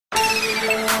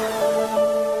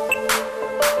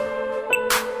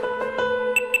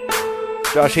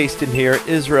Josh Hasten here,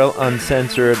 Israel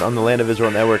Uncensored on the Land of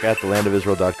Israel Network at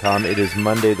thelandofisrael.com. It is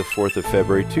Monday, the 4th of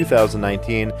February,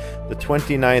 2019, the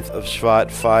 29th of Shvat,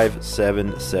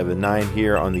 5779,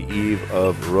 here on the eve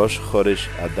of Rosh Chodesh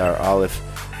Adar Aleph,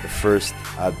 the first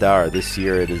Adar. This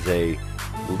year it is a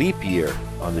leap year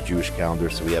on the Jewish calendar,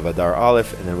 so we have Adar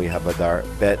Aleph, and then we have Adar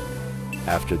Bet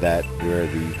after that, where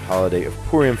the holiday of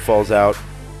Purim falls out,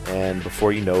 and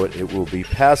before you know it, it will be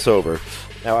Passover.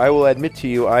 Now, I will admit to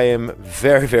you, I am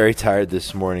very, very tired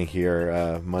this morning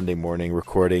here, Monday morning,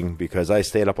 recording, because I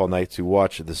stayed up all night to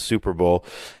watch the Super Bowl.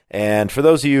 And for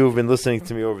those of you who have been listening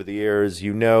to me over the years,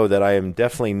 you know that I am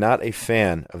definitely not a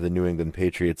fan of the New England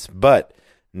Patriots. But,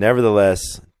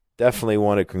 nevertheless, definitely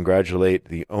want to congratulate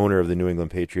the owner of the New England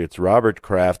Patriots, Robert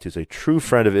Kraft, who's a true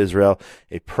friend of Israel,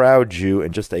 a proud Jew,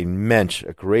 and just a mensch,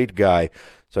 a great guy.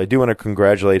 So I do want to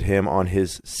congratulate him on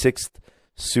his sixth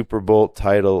Super Bowl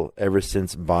title ever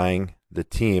since buying the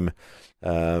team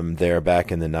there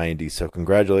back in the 90s. So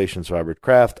congratulations, Robert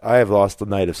Kraft. I have lost a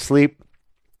night of sleep,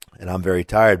 and I'm very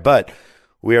tired, but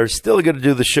we are still going to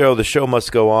do the show. The show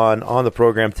must go on. On the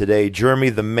program today, Jeremy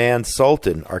the Man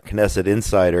Saltan, our Knesset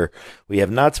insider. We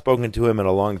have not spoken to him in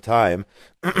a long time.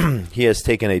 He has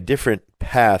taken a different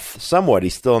path somewhat.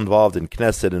 He's still involved in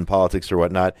Knesset and politics or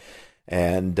whatnot.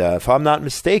 And if I'm not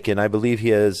mistaken, I believe he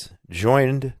has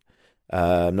joined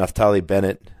Naftali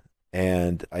Bennett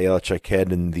and Ayelet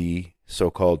Shaked in the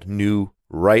so-called new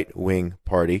right-wing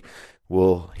party.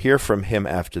 We'll hear from him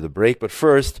after the break, but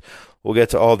first, we'll get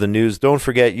to all the news. Don't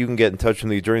forget, you can get in touch with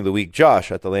me during the week.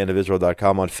 Josh at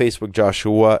thelandofisrael.com, on Facebook,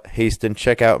 Joshua Hasten.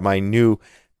 Check out my new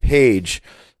page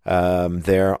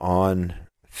there on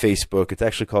Facebook. It's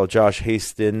actually called Josh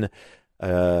Hasten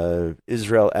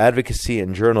Israel Advocacy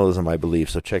and Journalism, I believe.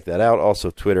 So check that out. Also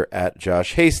Twitter at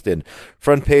Josh Hasten.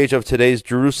 Front page of today's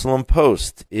Jerusalem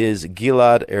Post is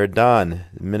Gilad Erdan,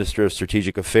 Minister of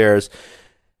Strategic Affairs.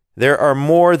 There are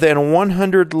more than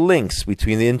 100 links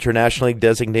between the internationally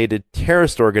designated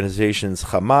terrorist organizations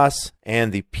Hamas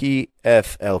and the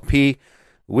PFLP,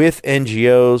 with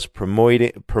NGOs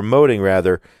promoting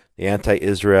the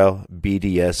anti-Israel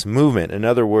BDS movement. In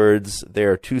other words,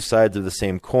 there are two sides of the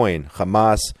same coin.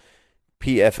 Hamas,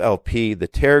 PFLP, the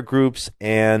terror groups,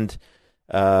 and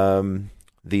the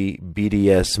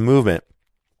BDS movement.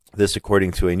 This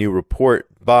according to a new report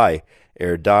by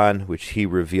Erdan, which he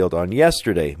revealed on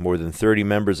yesterday. More than 30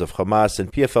 members of Hamas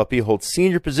and PFLP hold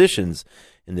senior positions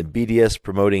in the BDS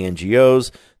promoting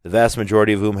NGOs, the vast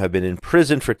majority of whom have been in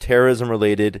prison for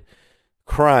terrorism-related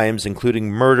crimes, including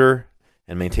murder,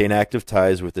 and maintain active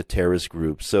ties with the terrorist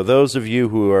groups. So those of you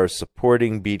who are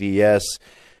supporting BDS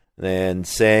and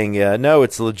saying, no,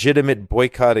 it's a legitimate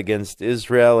boycott against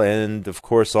Israel, and of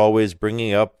course always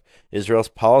bringing up Israel's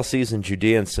policies in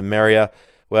Judea and Samaria,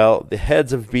 well, the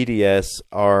heads of BDS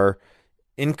are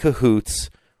in cahoots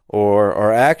or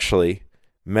are actually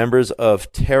members of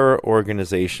terror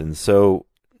organizations. So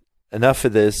enough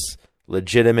of this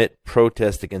legitimate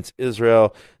protest against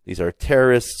Israel. These are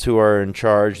terrorists who are in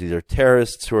charge. These are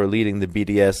terrorists who are leading the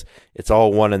BDS. It's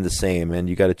all one and the same. And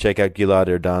you got to check out Gilad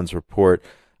Erdan's report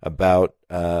about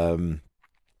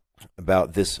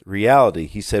this reality.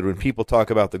 He said, when people talk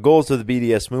about the goals of the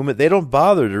BDS movement, they don't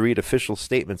bother to read official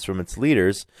statements from its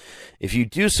leaders. If you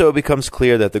do so, it becomes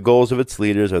clear that the goals of its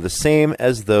leaders are the same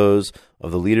as those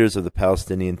of the leaders of the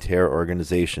Palestinian terror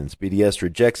organizations. BDS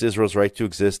rejects Israel's right to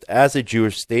exist as a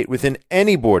Jewish state within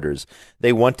any borders.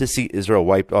 They want to see Israel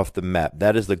wiped off the map.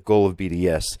 That is the goal of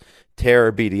BDS.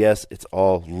 Terror, BDS, it's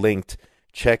all linked.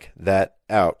 Check that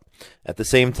out. At the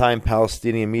same time,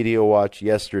 Palestinian Media Watch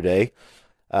yesterday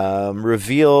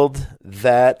revealed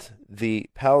that the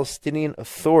Palestinian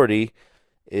Authority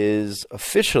is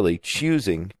officially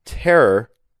choosing terror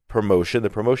promotion, the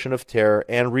promotion of terror,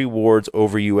 and rewards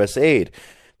over U.S. aid.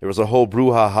 There was a whole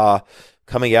brouhaha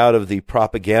coming out of the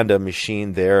propaganda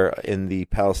machine there in the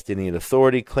Palestinian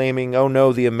Authority, claiming, oh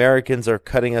no, the Americans are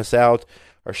cutting us out,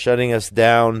 are shutting us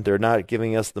down, they're not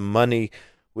giving us the money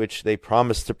which they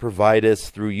promised to provide us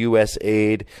through U.S.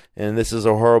 aid, and this is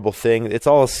a horrible thing. It's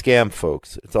all a scam,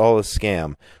 folks. It's all a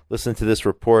scam. Listen to this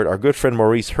report. Our good friend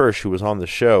Maurice Hirsch, who was on the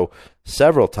show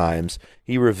several times,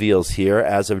 he reveals here,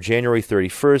 as of January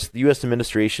 31st, the U.S.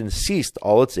 administration ceased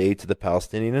all its aid to the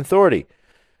Palestinian Authority.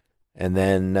 And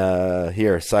then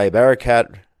here, Saeb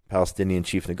Erekat, Palestinian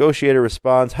chief negotiator,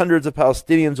 responds, hundreds of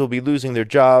Palestinians will be losing their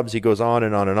jobs. He goes on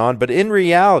and on and on. But in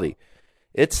reality,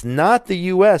 it's not the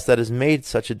U.S. that has made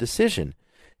such a decision.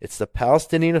 It's the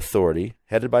Palestinian Authority,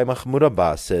 headed by Mahmoud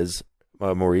Abbas, says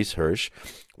Maurice Hirsch,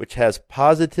 which has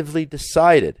positively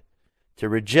decided to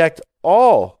reject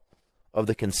all of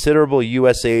the considerable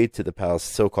U.S. aid to the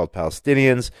so-called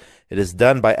Palestinians, it is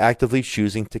done by actively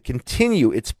choosing to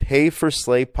continue its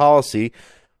pay-for-slay policy,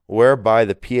 whereby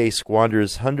the PA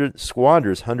squanders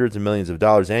hundreds of millions of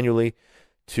dollars annually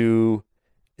to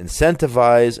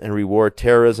incentivize and reward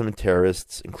terrorism and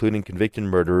terrorists, including convicted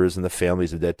murderers and the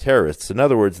families of dead terrorists. In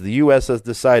other words, the U.S. has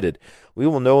decided we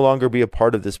will no longer be a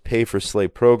part of this pay-for-slay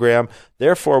program.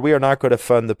 Therefore, we are not going to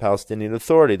fund the Palestinian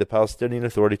Authority. The Palestinian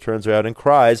Authority turns around and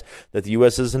cries that the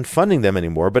U.S. isn't funding them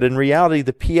anymore. But in reality,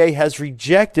 the PA has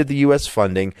rejected the U.S.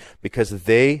 funding because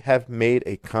they have made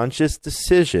a conscious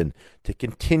decision to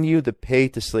continue the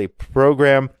pay-to-slay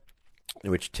program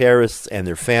in which terrorists and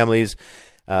their families,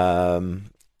 some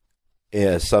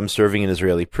serving in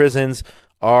Israeli prisons,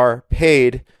 are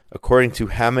paid according to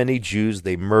how many Jews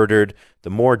they murdered. The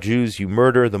more Jews you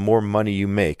murder, the more money you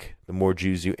make. The more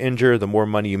Jews you injure, the more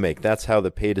money you make. That's how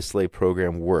the pay-to-slay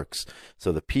program works.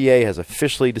 So the PA has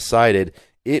officially decided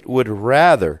it would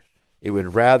rather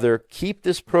keep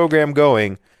this program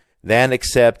going than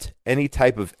accept any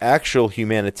type of actual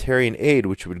humanitarian aid,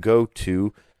 which would go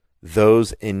to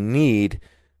those in need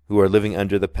who are living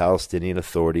under the Palestinian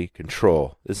Authority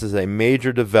control. This is a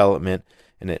major development,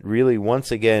 and it really,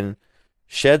 once again,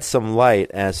 sheds some light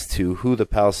as to who the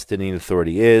Palestinian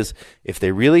Authority is. If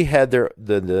they really had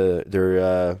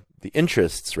the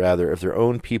interests, rather, of their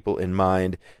own people in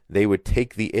mind, they would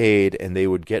take the aid and they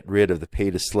would get rid of the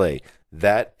pay-to-slay.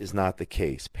 That is not the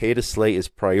case. Pay-to-slay is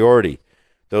priority.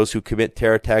 Those who commit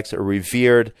terror attacks are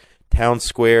revered. Town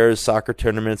squares, soccer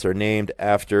tournaments are named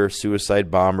after suicide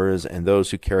bombers and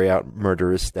those who carry out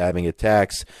murderous stabbing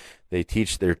attacks. They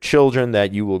teach their children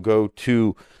that you will go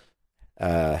to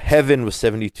heaven with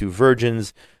 72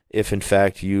 virgins if, in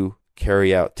fact, you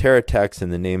carry out terror attacks in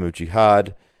the name of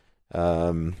jihad.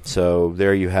 So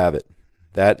there you have it.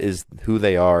 That is who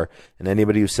they are. And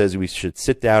anybody who says we should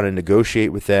sit down and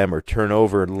negotiate with them or turn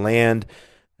over land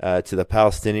to the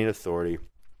Palestinian Authority,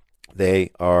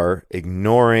 they are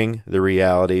ignoring the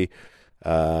reality,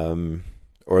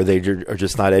 or they are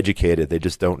just not educated. They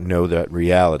just don't know that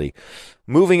reality.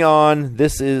 Moving on,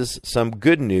 this is some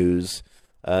good news.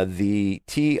 The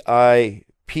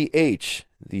TIPH,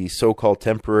 the so-called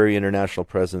Temporary International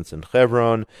Presence in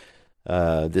Hebron,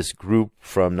 this group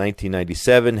from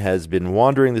 1997 has been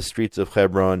wandering the streets of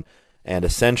Hebron and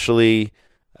essentially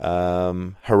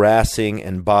harassing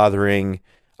and bothering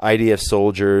IDF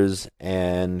soldiers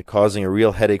and causing a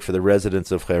real headache for the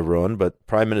residents of Hebron. But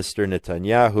Prime Minister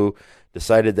Netanyahu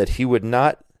decided that he would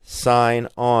not sign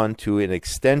on to an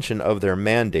extension of their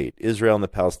mandate. Israel and the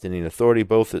Palestinian Authority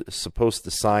both are supposed to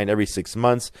sign every 6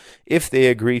 months if they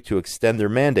agree to extend their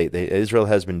mandate. Israel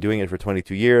has been doing it for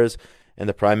 22 years, and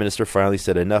the Prime Minister finally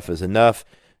said enough is enough.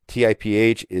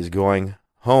 TIPH is going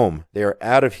home. They are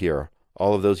out of here.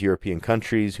 All of those European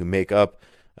countries who make up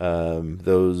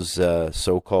those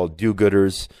so-called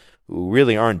do-gooders, who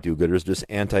really aren't do-gooders, just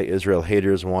anti-Israel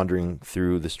haters wandering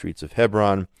through the streets of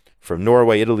Hebron, from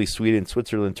Norway, Italy, Sweden,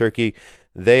 Switzerland, Turkey,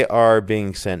 they are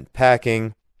being sent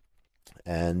packing,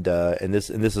 and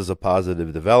this is a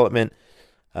positive development.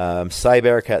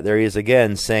 Cybercat, there he is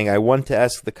again, saying, I want to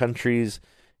ask the countries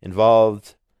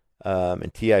involved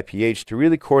in TIPH to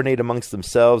really coordinate amongst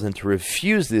themselves and to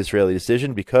refuse the Israeli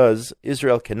decision, because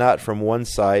Israel cannot, from one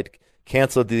side,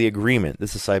 cancel the agreement.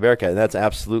 This is Cybercat, and that's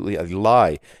absolutely a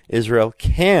lie. Israel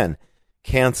can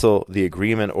cancel the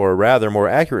agreement, or rather, more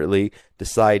accurately,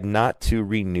 decide not to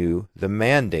renew the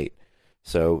mandate.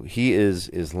 So he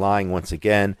is lying once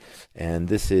again, and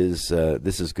this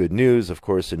is good news. Of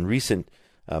course, in recent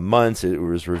months, it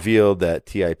was revealed that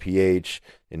TIPH,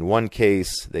 in one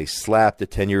case, they slapped a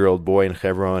 10-year-old boy in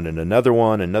Hebron, and another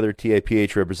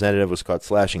TIPH representative was caught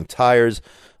slashing tires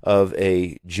of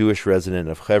a Jewish resident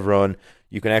of Hebron.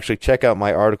 You can actually check out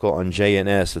my article on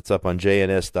JNS. It's up on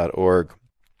jns.org.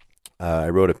 I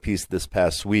wrote a piece this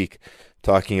past week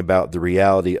talking about the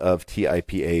reality of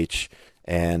TIPH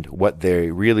and what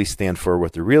they really stand for,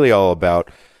 what they're really all about.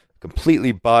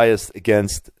 Completely biased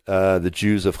against the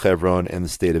Jews of Hebron and the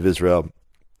State of Israel.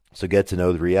 So get to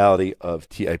know the reality of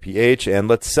TIPH, and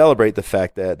let's celebrate the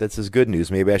fact that this is good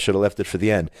news. Maybe I should have left it for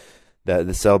the end.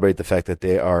 To celebrate the fact that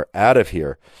they are out of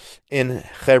here. In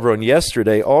Hebron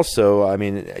yesterday, also, I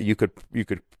mean, you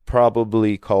could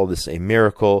probably call this a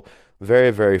miracle. Very,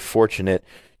 very fortunate.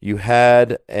 You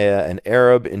had an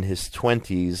Arab in his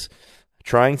 20s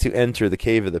trying to enter the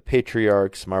cave of the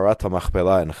patriarchs, Marat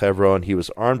HaMachpelah in Hebron. He was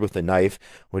armed with a knife.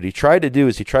 What he tried to do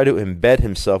is he tried to embed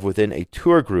himself within a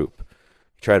tour group.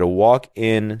 He tried to walk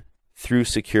in through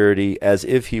security as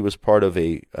if he was part of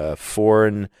a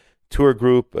foreign tour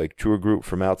group, a tour group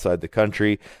from outside the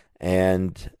country.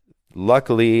 And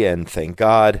luckily, and thank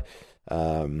God,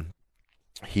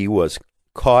 He was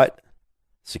caught.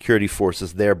 Security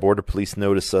forces there, border police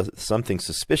noticed something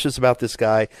suspicious about this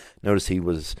guy. Noticed he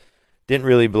didn't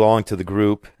really belong to the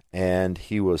group, and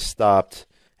he was stopped,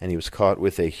 and he was caught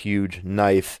with a huge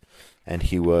knife, and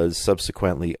he was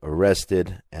subsequently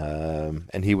arrested,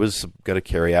 and he was going to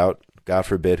carry out, God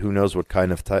forbid, who knows what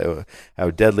kind of how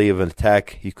deadly of an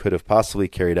attack he could have possibly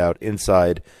carried out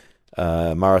inside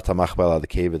Marat HaMachpelah, the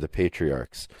Cave of the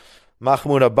Patriarchs.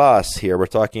 Mahmoud Abbas here, we're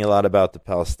talking a lot about the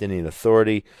Palestinian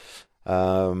Authority.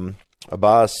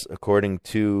 Abbas, according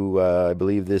to, I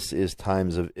believe this is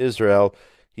Times of Israel,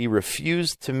 he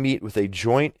refused to meet with a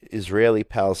joint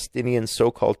Israeli-Palestinian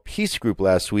so-called peace group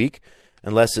last week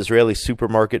unless Israeli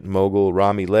supermarket mogul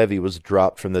Rami Levy was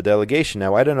dropped from the delegation.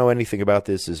 Now, I don't know anything about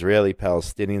this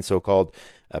Israeli-Palestinian so-called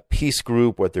peace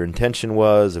group, what their intention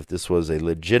was, if this was a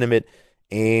legitimate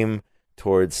aim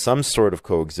towards some sort of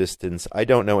coexistence. I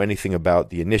don't know anything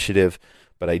about the initiative,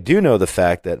 but I do know the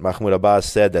fact that Mahmoud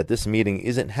Abbas said that this meeting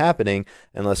isn't happening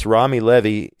unless Rami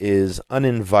Levy is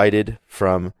uninvited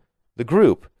from the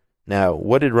group. Now,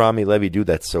 what did Rami Levy do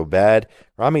that's so bad?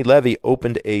 Rami Levy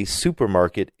opened a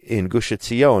supermarket in Gush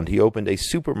Etzion. He opened a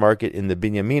supermarket in the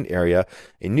Binyamin area,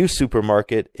 a new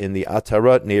supermarket in the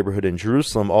Atarot neighborhood in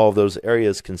Jerusalem. All of those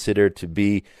areas considered to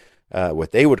be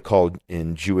what they would call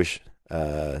in Jewish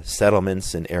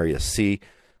settlements in Area C.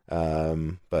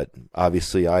 But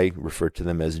obviously I refer to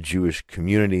them as Jewish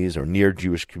communities or near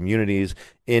Jewish communities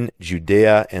in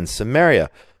Judea and Samaria.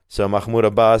 So Mahmoud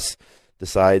Abbas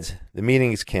decides the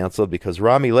meeting is canceled because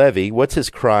Rami Levy, what's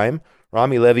his crime?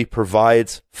 Rami Levy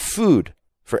provides food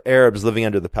for Arabs living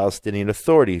under the Palestinian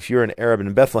Authority. If you're an Arab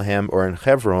in Bethlehem or in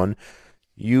Hebron,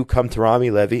 you come to Rami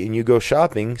Levy and you go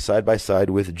shopping side by side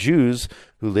with Jews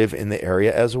who live in the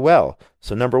area as well.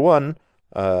 So number one,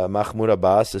 Mahmoud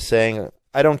Abbas is saying,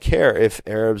 I don't care if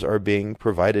Arabs are being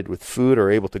provided with food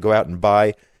or able to go out and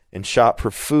buy and shop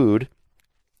for food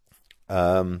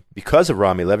because of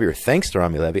Rami Levy or thanks to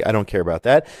Rami Levy. I don't care about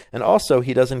that. And also,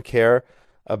 he doesn't care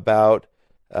about,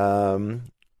 it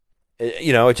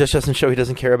just doesn't show he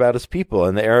doesn't care about his people.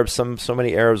 And the Arabs, so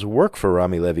many Arabs work for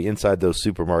Rami Levy inside those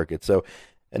supermarkets. So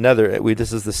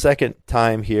this is the second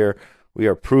time here we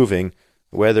are proving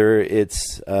whether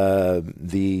it's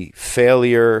the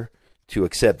failure to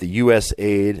accept the U.S.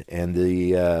 aid and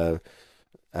the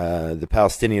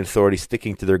Palestinian Authority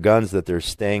sticking to their guns that they're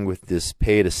staying with this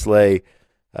pay-to-slay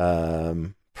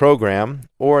program,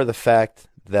 or the fact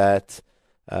that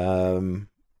Mahmoud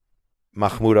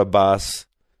Abbas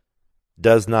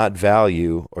does not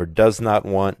value or does not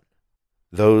want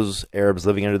those Arabs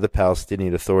living under the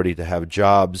Palestinian Authority to have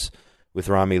jobs with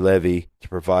Rami Levy to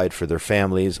provide for their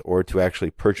families or to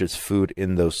actually purchase food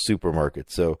in those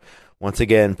supermarkets. So once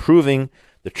again, proving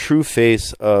the true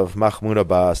face of Mahmoud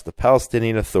Abbas, the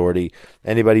Palestinian Authority.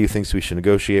 Anybody who thinks we should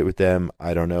negotiate with them,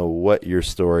 I don't know what your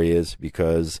story is,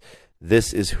 because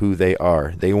this is who they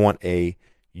are. They want a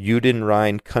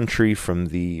Judenrein country from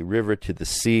the river to the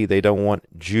sea. They don't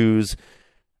want Jews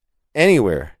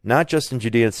anywhere, not just in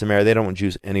Judea and Samaria. They don't want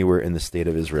Jews anywhere in the state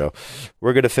of Israel.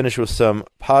 We're going to finish with some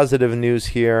positive news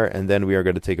here, and then we are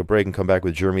going to take a break and come back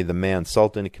with Jeremy the Man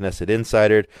Saltan, Knesset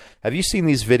Insider. Have you seen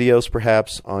these videos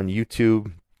perhaps on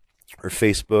YouTube or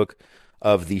Facebook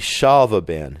of the Shalva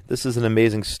Band? This is an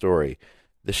amazing story.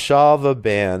 The Shalva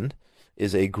Band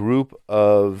is a group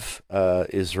of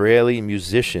Israeli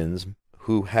musicians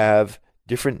who have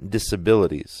different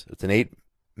disabilities. It's an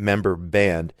 8-member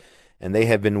band, and they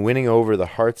have been winning over the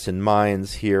hearts and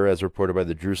minds here, as reported by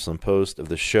the Jerusalem Post, of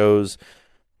the show's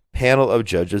panel of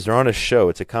judges. They're on a show.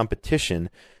 It's a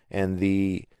competition, and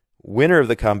the winner of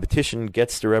the competition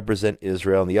gets to represent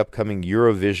Israel in the upcoming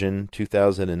Eurovision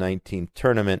 2019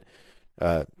 tournament,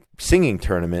 singing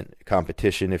tournament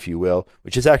competition, if you will,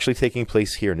 which is actually taking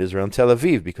place here in Israel, in Tel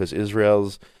Aviv, because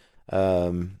Israel's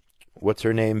what's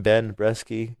her name, Ben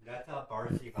Bresky?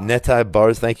 Netta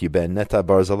Barz, thank you, Ben. Netta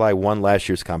Barzilai won last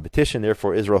year's competition.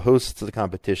 Therefore, Israel hosts the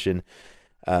competition.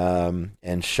 And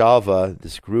Shalva,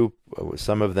 this group,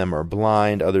 some of them are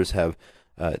blind, others have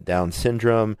Down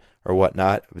syndrome or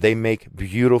whatnot. They make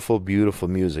beautiful, beautiful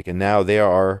music. And now they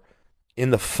are in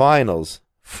the finals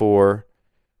for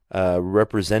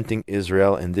representing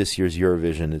Israel in this year's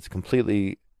Eurovision.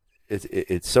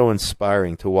 It's so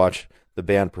inspiring to watch the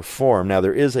band perform. Now,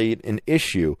 there is an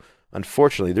issue.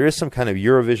 Unfortunately, there is some kind of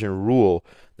Eurovision rule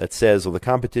that says, well, the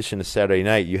competition is Saturday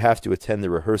night. You have to attend the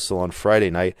rehearsal on Friday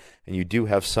night, and you do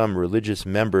have some religious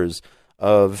members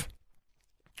of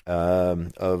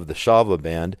the Shalva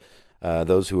Band,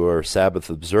 those who are Sabbath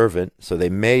observant. So they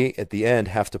may, at the end,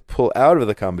 have to pull out of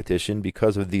the competition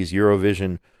because of these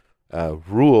Eurovision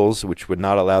rules which would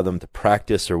not allow them to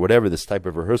practice or whatever, this type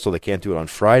of rehearsal. They can't do it on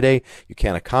Friday. You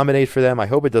can't accommodate for them. I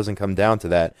hope it doesn't come down to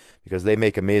that, because they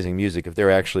make amazing music. If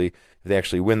they actually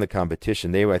win the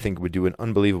competition, they, I think, would do an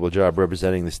unbelievable job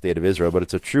representing the state of Israel. But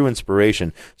it's a true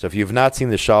inspiration. So if you've not seen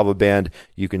the Shalva Band,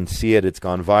 you can see it. It's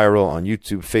gone viral on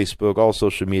YouTube, Facebook, all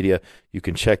social media. You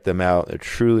can check them out. A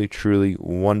truly, truly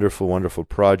wonderful, wonderful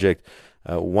project.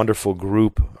 A wonderful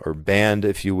group, or band,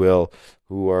 if you will,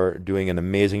 who are doing an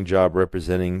amazing job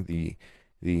representing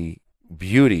the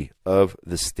beauty of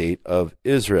the state of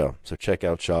Israel. So check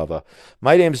out Shalva.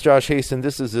 My name is Josh Hasten.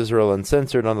 This is Israel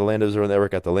Uncensored on the Land of Israel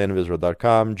Network at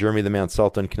thelandofisrael.com. Jeremy the Man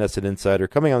Saltan, Knesset Insider,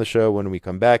 coming on the show when we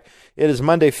come back. It is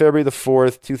Monday, February the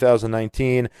 4th,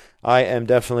 2019. I am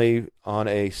definitely on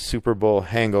a Super Bowl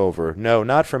hangover. No,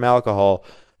 not from alcohol,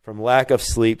 from lack of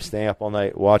sleep, staying up all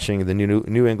night watching the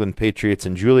New England Patriots.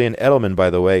 And Julian Edelman, by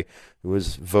the way, who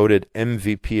was voted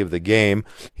MVP of the game.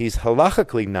 He's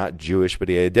halachically not Jewish, but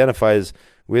he identifies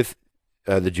with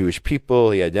the Jewish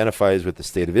people. He identifies with the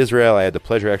state of Israel. I had the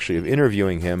pleasure actually of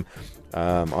interviewing him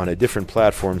on a different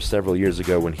platform several years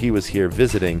ago when he was here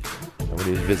visiting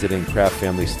Kraft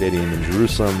Family Stadium in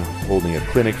Jerusalem, holding a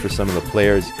clinic for some of the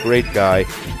players. Great guy,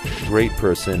 great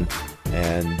person.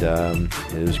 And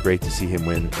it was great to see him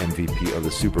win MVP of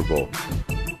the Super Bowl.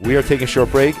 We are taking a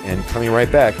short break and coming right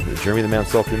back with Jeremy the Man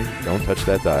Saltan. Don't touch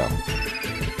that dial.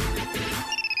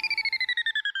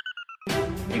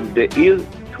 In the year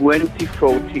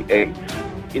 2048,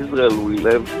 Israel will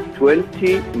have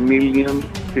 20 million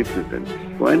citizens.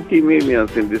 20 million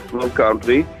in this small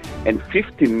country, and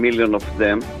 15 million of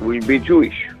them will be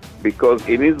Jewish, because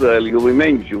in Israel you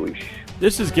remain Jewish.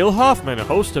 This is Gil Hoffman,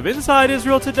 host of Inside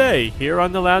Israel Today, here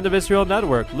on the Land of Israel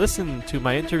Network. Listen to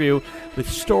my interview with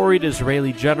storied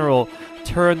Israeli general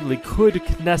turned Likud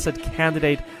Knesset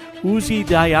candidate Uzi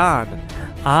Dayan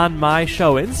on my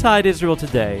show, Inside Israel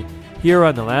Today, here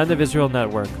on the Land of Israel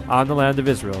Network, on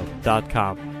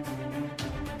thelandofisrael.com.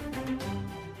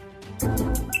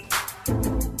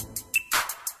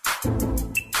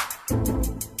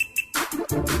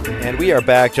 And we are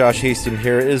back. Josh Hasten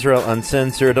here, Israel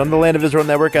Uncensored, on the Land of Israel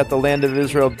Network at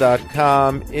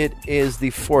thelandofisrael.com. It is the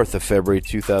 4th of February,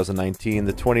 2019,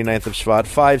 the 29th of Shvat,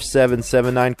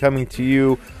 5779, coming to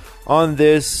you on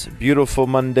this beautiful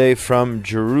Monday from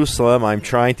Jerusalem. I'm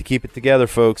trying to keep it together,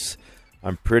 folks.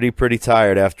 I'm pretty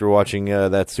tired after watching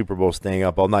that Super Bowl, staying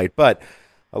up all night. But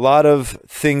a lot of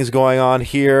things going on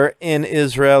here in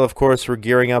Israel. Of course, we're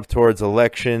gearing up towards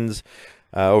elections.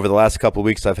 Over the last couple of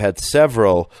weeks, I've had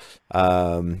several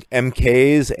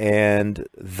MKs and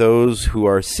those who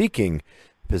are seeking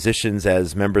positions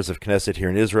as members of Knesset here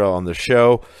in Israel on the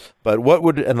show. But what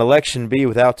would an election be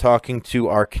without talking to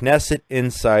our Knesset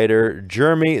insider,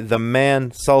 Jeremy the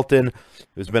Man Saltan,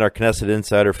 who's been our Knesset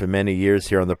insider for many years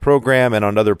here on the program and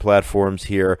on other platforms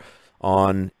here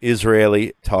on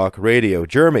Israeli Talk Radio.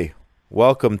 Jeremy,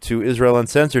 welcome to Israel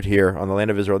Uncensored here on the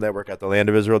Land of Israel Network at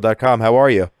thelandofisrael.com. How are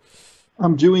you?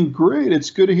 I'm doing great.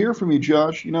 It's good to hear from you,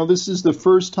 Josh. You know, this is the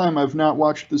first time I've not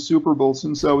watched the Super Bowl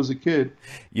since I was a kid.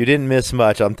 You didn't miss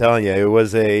much, I'm telling you. It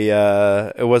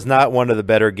was not one of the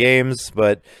better games,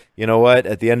 but you know what?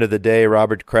 At the end of the day,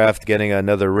 Robert Kraft getting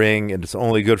another ring, and it's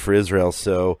only good for Israel.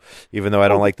 So even though I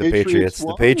don't like the Patriots,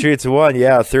 the Patriots won.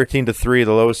 Yeah, 13-3,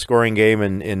 the lowest scoring game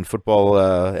in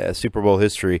football Super Bowl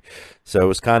history. So it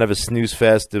was kind of a snooze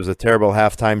fest. It was a terrible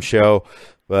halftime show.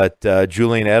 But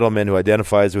Julian Edelman, who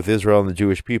identifies with Israel and the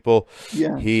Jewish people,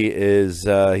 yeah, he's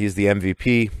the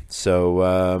MVP.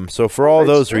 So for all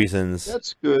those reasons,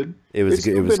 that's good. It was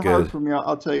been good. Hard for me.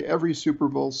 I'll tell you, every Super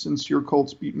Bowl since your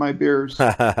Colts beat my Bears.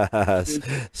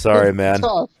 Sorry, man.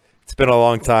 Tough. It's been a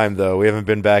long time though. We haven't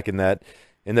been back in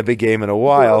the big game in a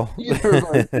while.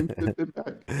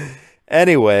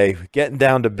 Anyway, getting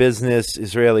down to business,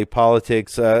 Israeli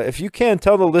politics. If you can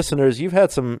tell the listeners, you've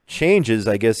had some changes,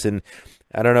 I guess, in,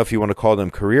 I don't know if you want to call them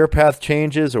career path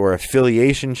changes or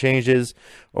affiliation changes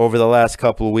over the last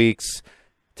couple of weeks.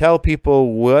 Tell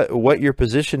people what your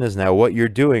position is now, what you're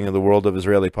doing in the world of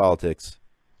Israeli politics.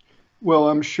 Well,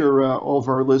 I'm sure all of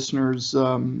our listeners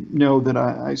know that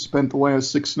I spent the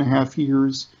last 6.5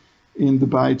 years in the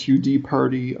Bayit Yehudi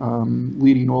party,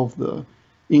 leading all of the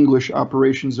English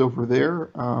operations over there.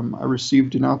 I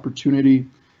received an opportunity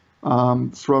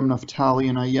from Naftali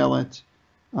and Ayelet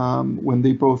when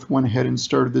they both went ahead and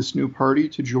started this new party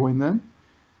to join them.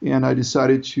 And I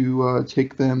decided to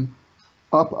take them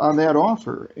up on that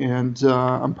offer. And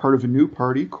I'm part of a new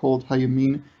party called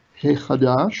HaYamin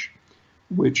HeHadash,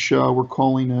 which we're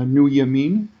calling a New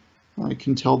Yamin. I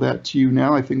can tell that to you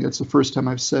now. I think that's the first time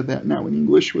I've said that now in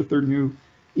English with their new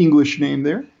English name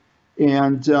there.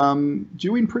 and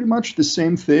doing pretty much the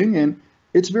same thing. And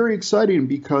it's very exciting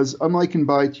because unlike in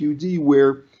Bayit Yehudi,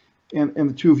 where, and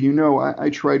the two of you know, I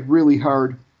tried really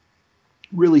hard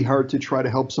to try to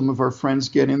help some of our friends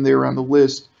get in there on the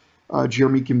list.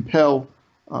 Jeremy Gimpel,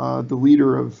 the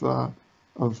leader of the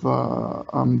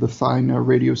fine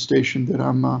radio station that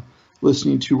I'm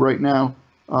listening to right now,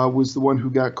 was the one who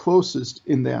got closest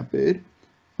in that bid.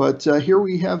 But here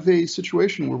we have a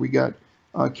situation where we got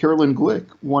Carolyn Glick,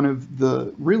 one of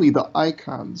the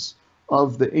icons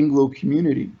of the Anglo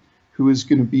community, who is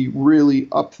going to be really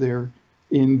up there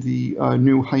in the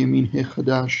new HaYamin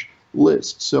HeHadash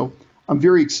list. So I'm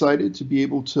very excited to be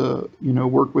able to,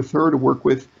 work with her, to work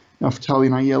with Naftali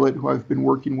Bennett, who I've been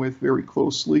working with very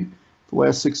closely the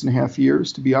last 6.5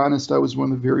 years. To be honest, I was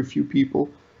one of the very few people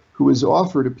who was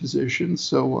offered a position.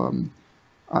 So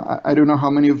I don't know how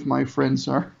many of my friends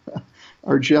are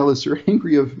jealous or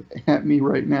angry at me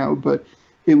right now, but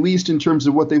at least in terms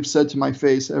of what they've said to my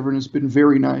face, everyone has been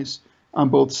very nice on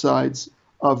both sides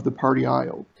of the party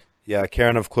aisle. Yeah,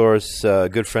 Karen, of course, a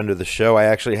good friend of the show. I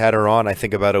actually had her on, I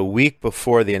think, about a week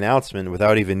before the announcement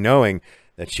without even knowing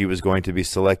that she was going to be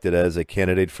selected as a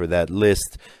candidate for that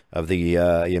list of the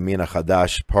HaYamin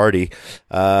HeHadash party.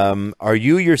 Are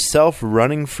you yourself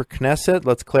running for Knesset?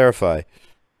 Let's clarify.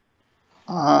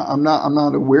 I'm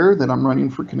not aware that I'm running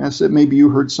for Knesset. Maybe you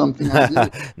heard something I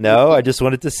did. No, I just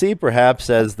wanted to see, perhaps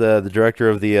as the director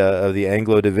of the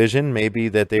Anglo division, maybe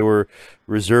that they were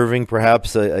reserving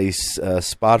perhaps a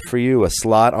spot for you, a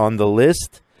slot on the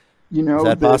list. Is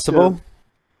that possible?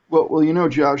 Well,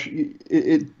 Josh,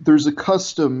 there's a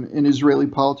custom in Israeli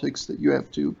politics that you have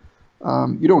to,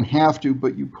 you don't have to,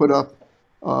 but you put up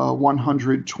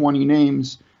 120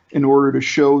 names in order to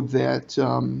show that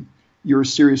you're a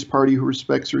serious party who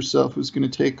respects herself, who's going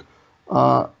to take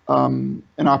an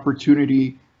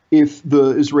opportunity, if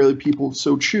the Israeli people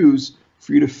so choose,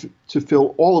 for you to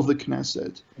fill all of the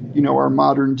Knesset, our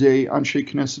modern day Anshe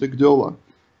Knesset Gdola.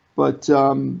 But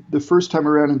the first time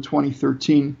around in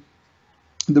 2013,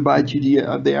 the Bayit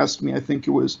Yehudi, they asked me, I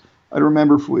don't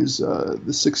remember if it was the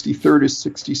 63rd or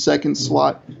 62nd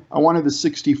slot. I wanted the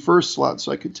 61st slot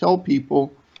so I could tell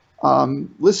people,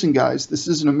 listen, guys, this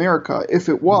isn't America. If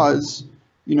it was,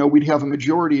 we'd have a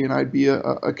majority and I'd be a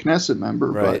Knesset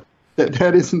member. Right. But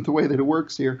that isn't the way that it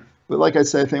works here. But like I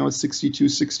said, I think I was 62,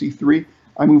 63.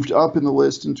 I moved up in the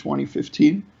list in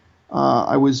 2015.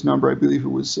 I was I believe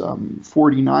it was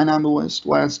 49 on the list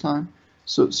last time.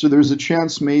 So there's a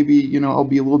chance maybe, I'll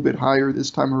be a little bit higher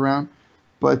this time around.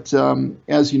 But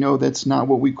as you know, that's not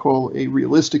what we call a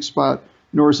realistic spot,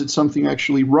 nor is it something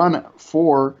actually run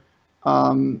for.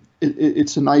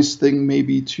 It's a nice thing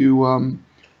maybe to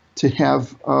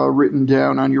have written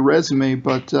down on your resume,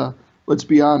 but let's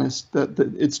be honest, that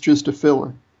it's just a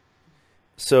filler.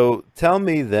 So tell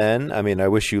me then, I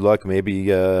wish you luck.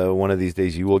 Maybe one of these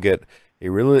days you will get a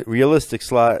realistic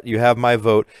slot. You have my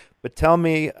vote. But tell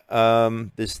me,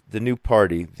 the new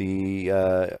party, the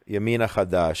HaYamin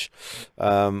HeHadash.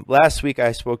 Last week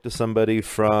I spoke to somebody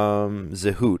from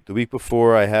Zehut. The week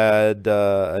before I had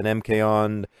an MK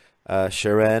on,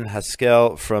 Sharon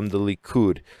Haskel from the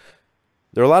Likud.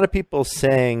 There are a lot of people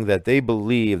saying that they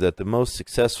believe that the most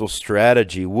successful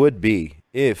strategy would be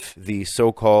if the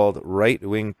so-called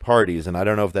right-wing parties, and I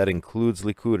don't know if that includes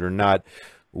Likud or not,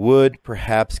 would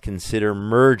perhaps consider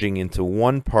merging into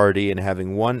one party and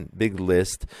having one big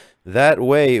list. That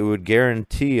way it would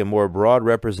guarantee a more broad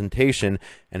representation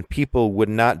and people would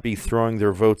not be throwing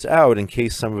their votes out in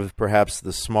case some of perhaps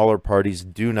the smaller parties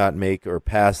do not make or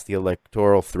pass the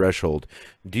electoral threshold.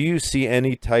 Do you see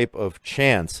any type of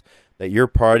chance that your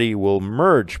party will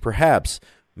merge, perhaps,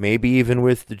 maybe even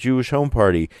with the Jewish Home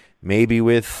Party, maybe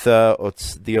with the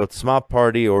Otzma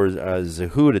Party or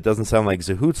Zehut? It doesn't sound like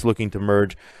Zehut's looking to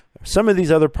merge. Some of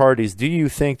these other parties, do you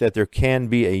think that there can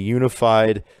be a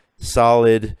unified,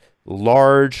 solid,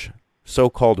 large,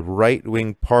 so-called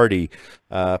right-wing party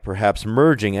perhaps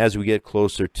merging as we get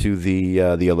closer to the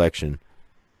election?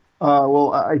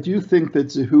 Well, I do think that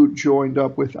Zehut joined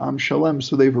up with Am Shalem,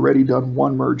 so they've already done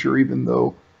one merger, even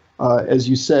though, as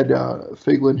you said,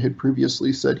 Feiglin had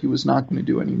previously said he was not going to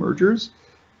do any mergers.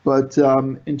 But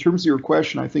in terms of your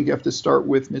question, I think you have to start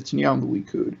with Netanyahu and the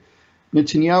Likud.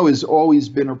 Netanyahu has always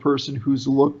been a person who's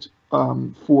looked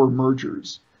for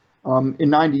mergers. In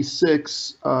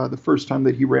 '96, the first time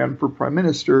that he ran for prime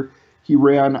minister, he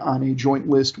ran on a joint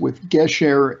list with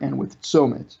Gesher and with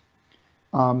Tzomet.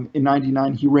 In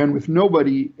 '99, he ran with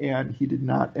nobody, and he did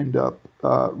not end up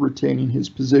retaining his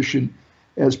position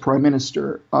as prime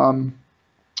minister.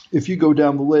 If you go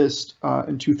down the list,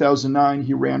 in 2009,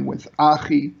 he ran with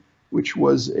Achi, which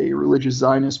was a religious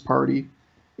Zionist party.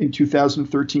 In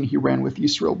 2013, he ran with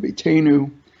Israel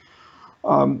Beitenu.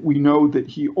 We know that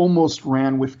he almost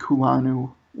ran with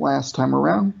Kulanu last time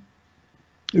around.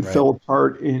 It fell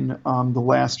apart in the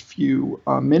last few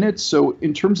minutes. So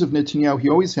in terms of Netanyahu, he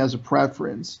always has a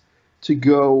preference to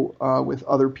go with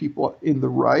other people in the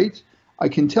right. I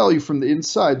can tell you from the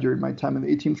inside, during my time in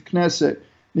the 18th Knesset,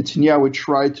 Netanyahu had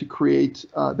tried to create,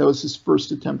 that was his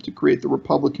first attempt to create the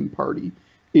Republican Party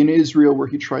in Israel, where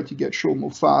he tried to get Shaul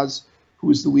Mofaz, who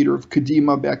was the leader of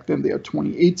Kadima. Back then they had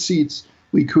 28 seats.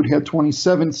 Likud had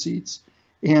 27 seats.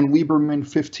 And Lieberman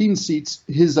 15 seats.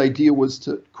 His idea was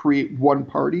to create one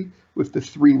party with the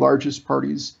three largest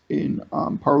parties in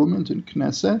parliament and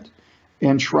Knesset,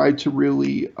 and try to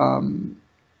really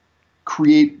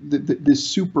create this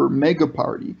super mega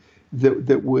party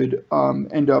that would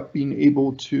end up being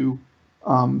able to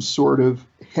sort of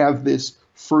have this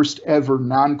first ever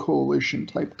non-coalition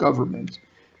type government.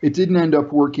 It didn't end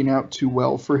up working out too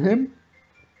well for him,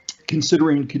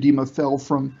 considering Kadima fell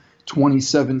from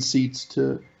 27 seats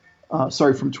to,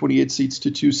 from 28 seats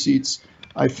to 2 seats.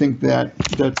 I think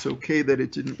that's okay that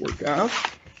it didn't work out.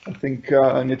 I think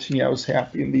Netanyahu's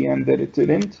happy in the end that it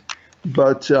didn't.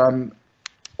 But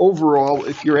overall,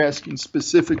 if you're asking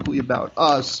specifically about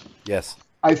us, yes,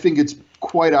 I think it's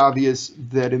quite obvious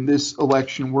that in this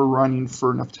election we're running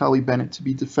for Naftali Bennett to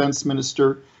be defense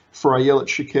minister, for Ayelet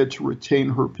Shaked to retain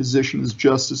her position as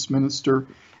justice minister,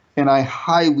 and I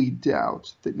highly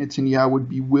doubt that Netanyahu would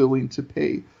be willing to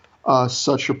pay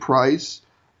such a price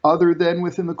other than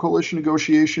within the coalition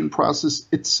negotiation process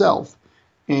itself.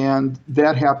 And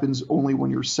that happens only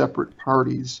when you're separate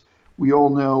parties. We all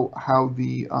know how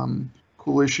the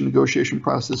coalition negotiation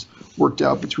process worked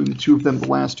out between the two of them the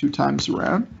last 2 times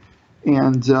around.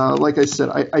 And like I said,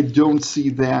 I don't see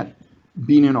that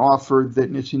being an offer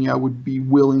that Netanyahu would be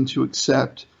willing to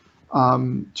accept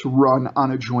to run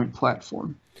on a joint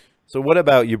platform. So what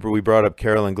about you? We brought up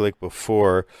Carolyn Glick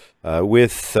before,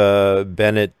 with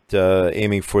Bennett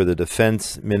aiming for the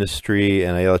defense ministry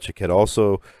and Ayelet Shaked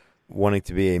also wanting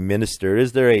to be a minister.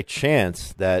 Is there a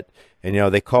chance that, and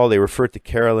they refer to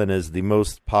Carolyn as the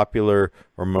most popular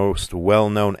or most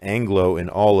well-known Anglo in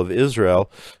all of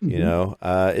Israel,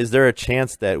 is there a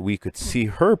chance that we could see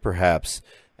her perhaps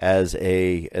as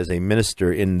a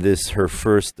minister in this, her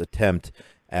first attempt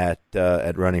at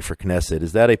running for Knesset?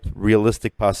 Is that a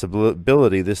realistic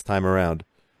possibility this time around?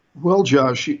 Well,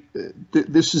 Josh,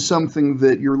 this is something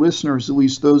that your listeners, at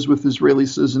least those with Israeli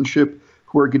citizenship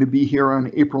who are going to be here on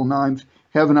April 9th,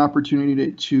 have an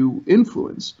opportunity to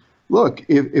influence. Look,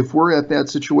 if we're at that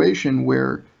situation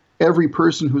where every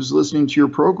person who's listening to your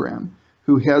program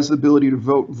who has the ability to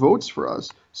vote votes for us,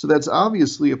 so that's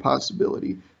obviously a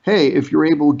possibility. Hey, if you're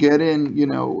able to get in,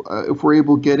 if we're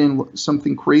able to get in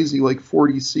something crazy like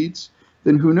 40 seats,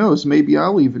 then who knows? Maybe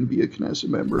I'll even be a Knesset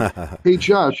member. Hey,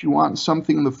 Josh, you want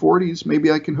something in the 40s?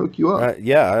 Maybe I can hook you up.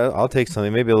 Yeah, I'll take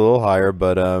something, maybe a little higher,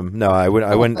 but no, I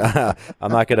wouldn't.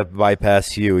 I'm not going to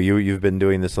bypass you. You've been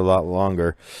doing this a lot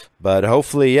longer, but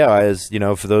hopefully, yeah. As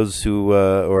for those who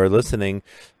are listening,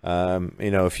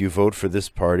 if you vote for this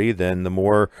party, then the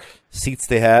more seats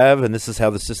they have, and this is how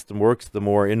the system works, the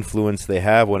more influence they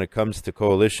have when it comes to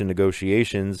coalition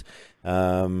negotiations.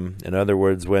 In other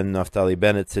words, when Naftali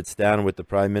Bennett sits down with the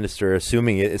Prime Minister,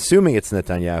 assuming it's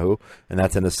Netanyahu, and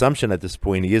that's an assumption at this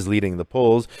point, he is leading the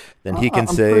polls, then he can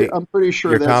say, I'm pretty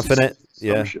sure you're that's confident?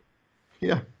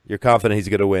 Yeah. You're confident he's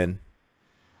going to win?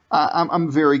 I'm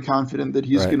very confident that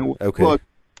he's going to win. Okay. Look,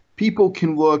 people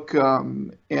can look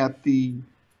at the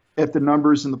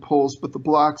numbers in the polls, but the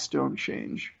blocks don't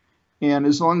change. And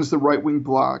as long as the right-wing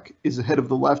bloc is ahead of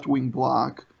the left-wing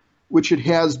bloc, which it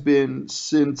has been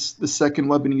since the Second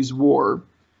Lebanese War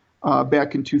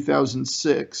back in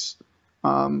 2006,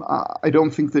 I don't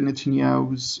think that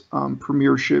Netanyahu's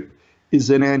premiership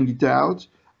is in any doubt.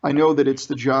 I know that it's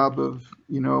the job of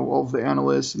all of the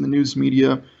analysts and the news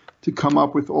media to come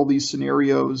up with all these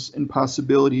scenarios and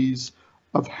possibilities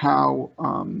of how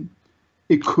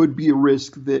it could be a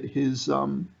risk that his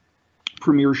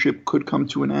premiership could come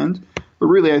to an end. But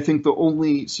really, I think the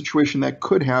only situation that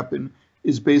could happen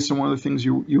is based on one of the things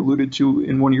you alluded to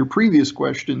in one of your previous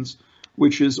questions,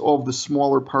 which is all of the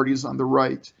smaller parties on the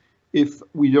right. If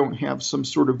we don't have some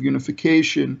sort of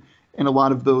unification, and a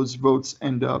lot of those votes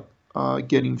end up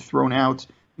getting thrown out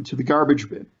into the garbage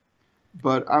bin.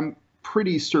 But I'm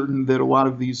pretty certain that a lot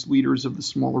of these leaders of the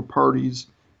smaller parties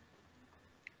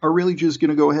are really just going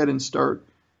to go ahead and start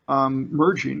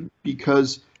merging,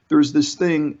 because there's this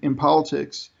thing in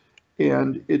politics,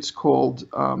 and it's called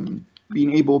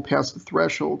being able to pass the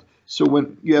threshold. So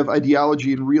when you have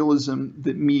ideology and realism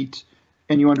that meet,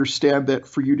 and you understand that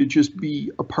for you to just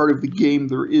be a part of the game,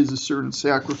 there is a certain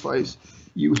sacrifice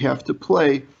you have to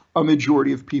play, a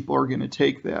majority of people are going to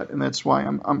take that. And that's why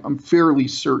I'm fairly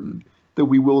certain that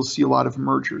we will see a lot of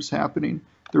mergers happening.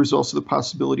 There's also the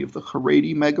possibility of the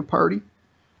Haredi mega party.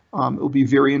 It'll be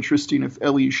very interesting if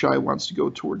Eli Yishai wants to go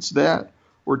towards that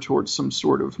or towards some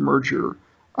sort of merger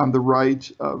on the right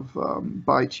of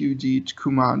Beit Yehudi,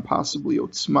 Tkuma, and possibly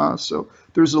Otzma. So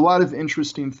there's a lot of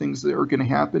interesting things that are going to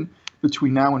happen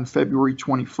between now and February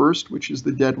 21st, which is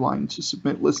the deadline to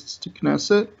submit lists to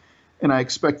Knesset. And I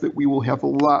expect that we will have a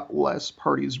lot less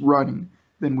parties running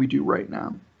than we do right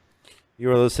now.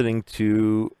 You are listening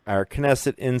to our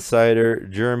Knesset insider,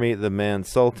 Jeremy the Man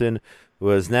Saltan, who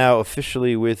is now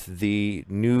officially with the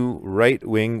new right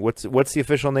wing. What's the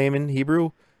official name in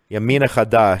Hebrew? HaYamin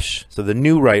HeHadash. So the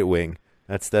new right wing.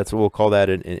 That's what we'll call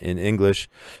that in English.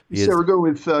 So we'll go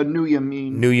with New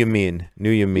Yamin. New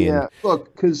Yamin. Yeah,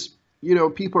 look, because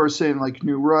people are saying like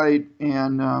new right,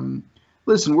 and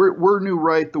listen, we're new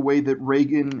right the way that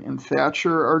Reagan and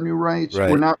Thatcher are new right.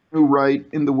 We're not new right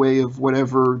in the way of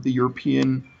whatever the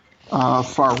European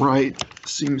far right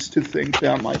seems to think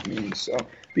that might mean. So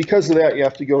because of that, you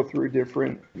have to go through a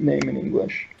different name in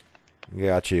English.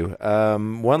 Got you.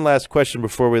 One last question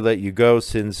before we let you go,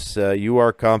 since you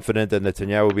are confident that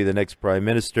Netanyahu will be the next prime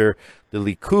minister. The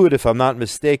Likud, if I'm not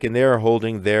mistaken, they are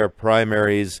holding their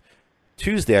primaries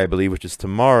Tuesday, I believe, which is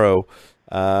tomorrow.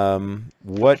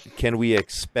 What can we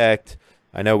expect?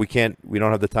 I know we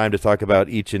don't have the time to talk about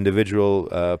each individual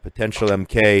potential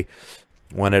MK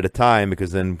one at a time,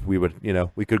 because then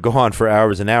we could go on for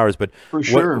hours and hours. But for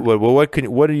sure,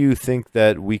 what do you think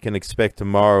that we can expect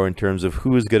tomorrow in terms of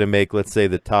who's going to make, let's say,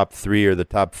 the top 3 or the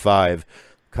top 5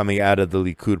 coming out of the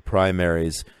Likud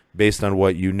primaries, based on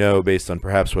what you know, based on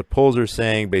perhaps what polls are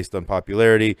saying, based on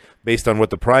popularity, based on what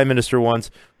the prime minister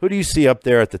wants? Who do you see up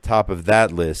there at the top of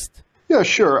that list? Yeah,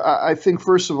 sure. I think,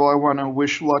 first of all, I want to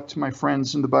wish luck to my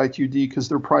friends in the Beit Yehudi, because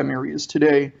their primary is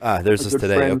today. There's this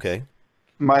today, okay.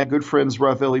 My good friends,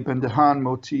 Rav Eli Ben-Dahan,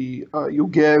 Moti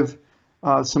Yogev,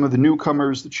 some of the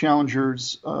newcomers, the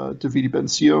challengers, Davidi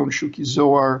Ben-Sion, Shuki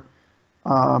Zohar,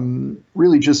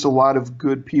 really just a lot of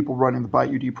good people running the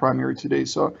Beit Yehudi primary today.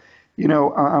 So,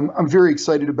 I'm very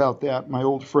excited about that, my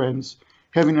old friends,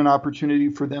 having an opportunity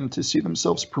for them to see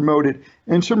themselves promoted.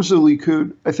 And in terms of the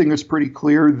Likud, I think it's pretty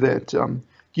clear that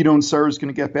Gidon Sar is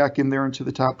going to get back in there into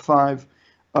the top 5.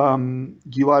 Gilad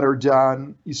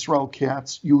Erdan, Israel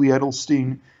Katz, Yuli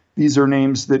Edelstein. These are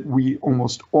names that we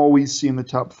almost always see in the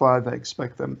top 5. I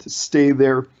expect them to stay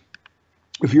there.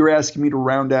 If you're asking me to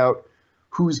round out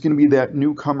who's going to be that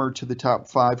newcomer to the top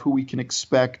 5, who we can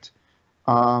expect,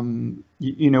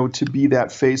 to be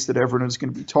that face that everyone is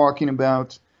going to be talking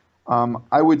about,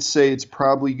 I would say it's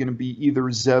probably going to be either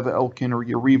Zev Elkin or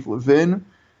Yariv Levin.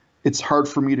 It's hard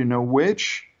for me to know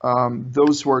which.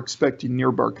 Those who are expecting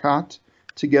Nir Barkat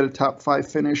to get a top 5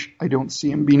 finish, I don't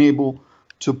see him being able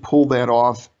to pull that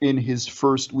off in his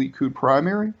first Likud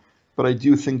primary, but I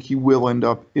do think he will end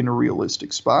up in a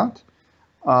realistic spot.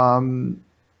 I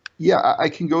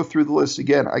can go through the list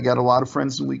again. I got a lot of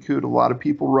friends in Likud, a lot of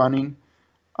people running.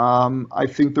 I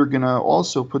think they're going to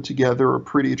also put together a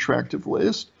pretty attractive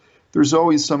list. There's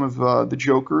always some of the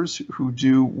jokers who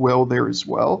do well there as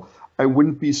well. I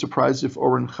wouldn't be surprised if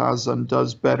Oren Chazan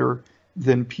does better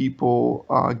than people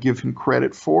give him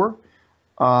credit for.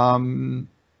 Trying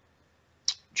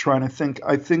to think.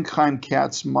 I think Chaim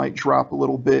Katz might drop a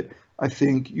little bit. I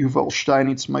think Yuval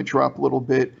Steinitz might drop a little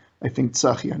bit. I think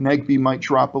Tzachi Hanegbi might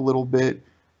drop a little bit.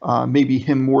 Maybe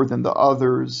him more than the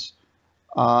others.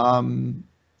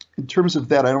 In terms of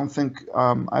that, I don't think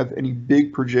I have any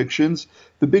big projections.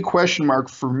 The big question mark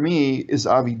for me is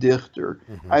Avi Dichter.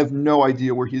 I have no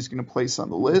idea where he's going to place on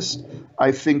the list.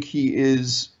 I think he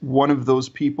is one of those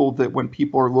people that when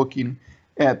people are looking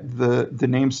at the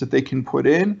names that they can put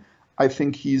in, I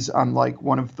think he's on like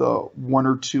one of the 1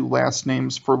 or 2 last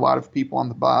names for a lot of people on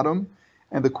the bottom.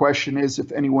 And the question is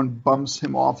if anyone bumps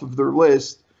him off of their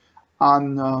list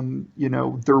on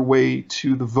their way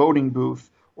to the voting booth,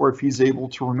 or if he's able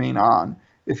to remain on.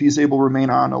 If he's able to remain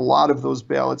on a lot of those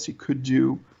ballots, he could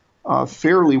do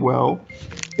fairly well.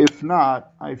 If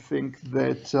not, I think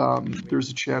that there's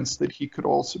a chance that he could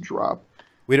also drop.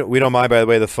 We don't mind, by the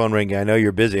way, the phone ringing. I know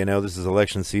you're busy. I know this is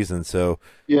election season, so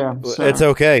yeah, it's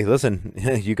okay. Listen,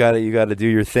 you got to do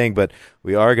your thing, but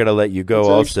we are going to let you go. It's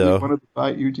also, one of the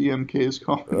UDMK's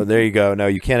calling. Oh, there you go. No,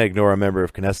 you can't ignore a member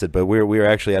of Knesset, but we're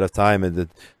actually out of time,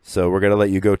 so we're going to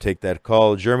let you go take that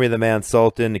call. Jeremy the Man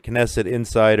Saltan, Knesset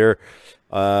insider.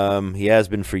 He has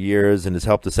been for years and has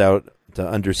helped us out to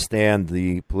understand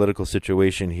the political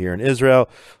situation here in Israel.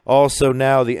 Also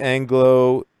now the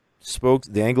Anglo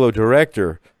the Anglo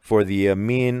director for the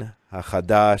HaYamin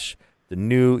HeHadash, the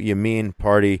new Yamin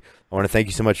party. I want to thank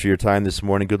you so much for your time this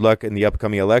morning. Good luck in the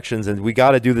upcoming elections. And we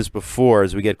got to do this before,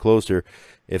 as we get closer,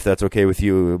 if that's okay with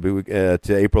you,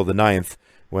 to April the 9th,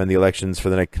 when the elections for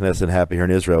the next Knesset happen here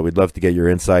in Israel. We'd love to get your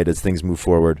insight as things move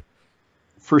forward.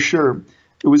 For sure.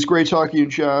 It was great talking to you,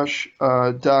 Josh.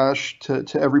 Dash, to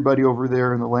everybody over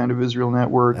there in the Land of Israel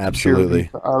Network. Absolutely.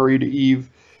 To Ari, to Eve,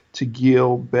 to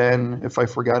Gil, Ben, if I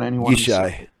forgot anyone.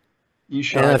 Yishai.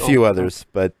 And a few others,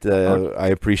 but I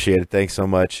appreciate it. Thanks so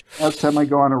much. Last time I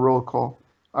go on a roll call.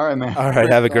 All right, man. All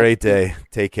right, have a great day.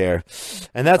 Take care.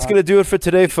 And that's going to do it for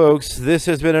today, folks. This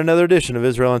has been another edition of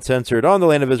Israel Uncensored on the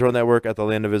Land of Israel Network at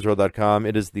thelandofisrael.com.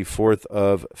 It is the 4th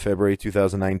of February,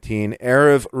 2019.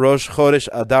 Erev Rosh Chodesh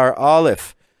Adar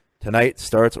Aleph. Tonight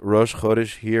starts Rosh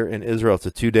Chodesh here in Israel. It's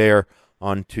a 2-dayer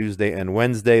on Tuesday and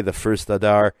Wednesday. The first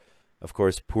Adar, of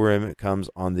course, Purim comes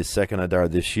on the second Adar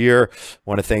this year. I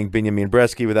want to thank Binyamin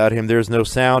Bresky. Without him, there's no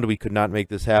sound. We could not make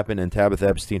this happen. And Tabitha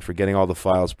Epstein for getting all the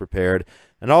files prepared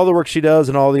and all the work she does,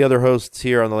 and all the other hosts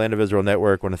here on the Land of Israel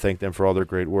Network. I want to thank them for all their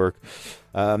great work.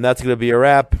 That's going to be a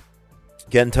wrap.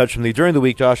 Get in touch with me during the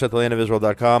week, Josh at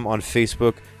thelandofisrael.com, on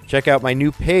Facebook. Check out my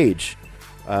new page,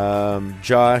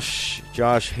 Josh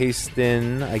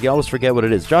Hasten. I always forget what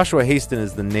it is. Joshua Hasten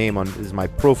is the name is my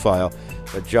profile,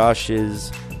 but Josh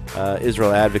is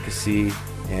Israel Advocacy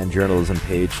and Journalism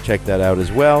page. Check that out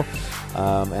as well.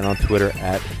 And on Twitter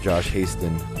at Josh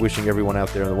Hasten. Wishing everyone out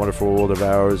there in the wonderful world of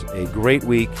ours a great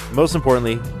week. Most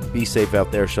importantly, be safe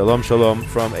out there. Shalom, shalom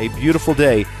from a beautiful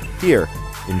day here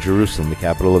in Jerusalem, the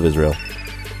capital of Israel.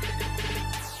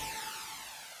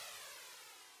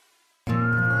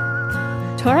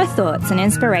 Torah thoughts and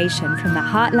inspiration from the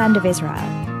heartland of Israel.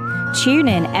 Tune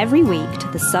in every week to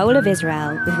The Soul of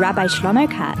Israel with Rabbi Shlomo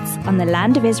Katz on the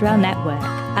Land of Israel Network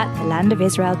at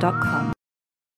thelandofisrael.com.